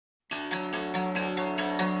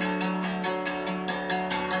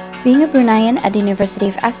Being a Bruneian at the University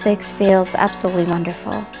of Essex feels absolutely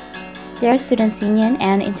wonderful. Their Students' Union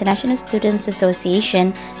and International Students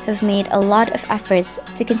Association have made a lot of efforts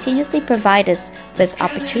to continuously provide us with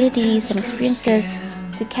opportunities and experiences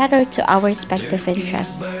to cater to our respective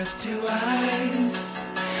interests.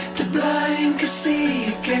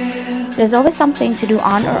 There's always something to do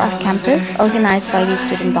on or off campus organized by these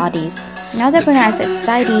student bodies. Now that Bruessex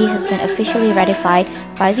Society has been officially ratified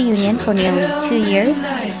by the Union for nearly 2 years,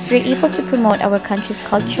 we're able to promote our country's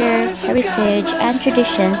culture, heritage, and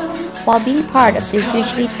traditions while being part of the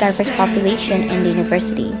hugely diverse population in the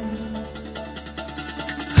university.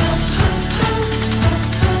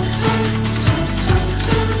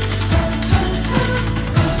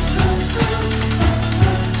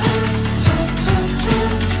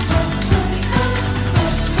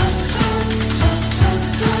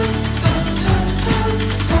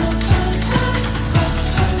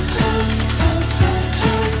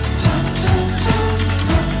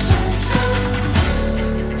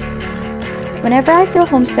 Whenever I feel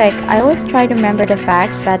homesick, I always try to remember the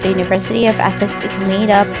fact that the University of Essex is made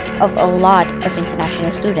up of a lot of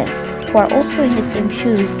international students who are also in the same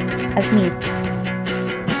shoes as me.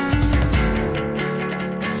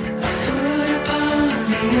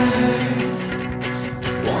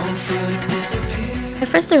 When I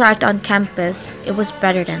first arrived on campus, it was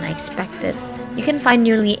better than I expected. You can find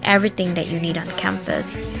nearly everything that you need on campus.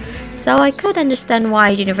 So I could understand why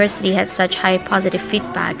the university has such high positive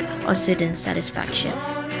feedback on student satisfaction.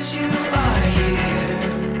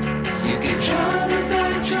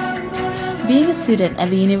 Being a student at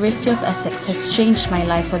the University of Essex has changed my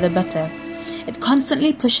life for the better. It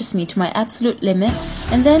constantly pushes me to my absolute limit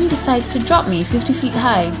and then decides to drop me 50 feet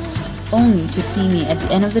high, only to see me at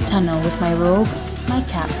the end of the tunnel with my robe, my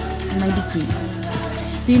cap, and my degree.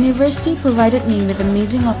 The university provided me with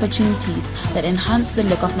amazing opportunities that enhanced the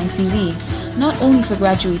look of my CV, not only for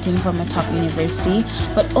graduating from a top university,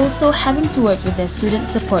 but also having to work with their student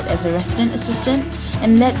support as a resident assistant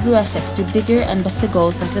and led Bruessex to bigger and better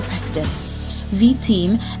goals as a president.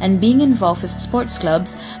 V-Team and being involved with sports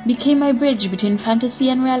clubs became my bridge between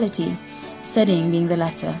fantasy and reality, studying being the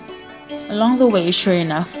latter. Along the way, sure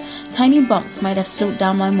enough, tiny bumps might have slowed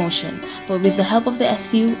down my motion, but with the help of the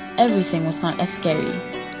SU, everything was not as scary.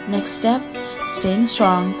 Next step, staying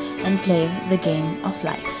strong and play the game of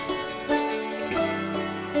life.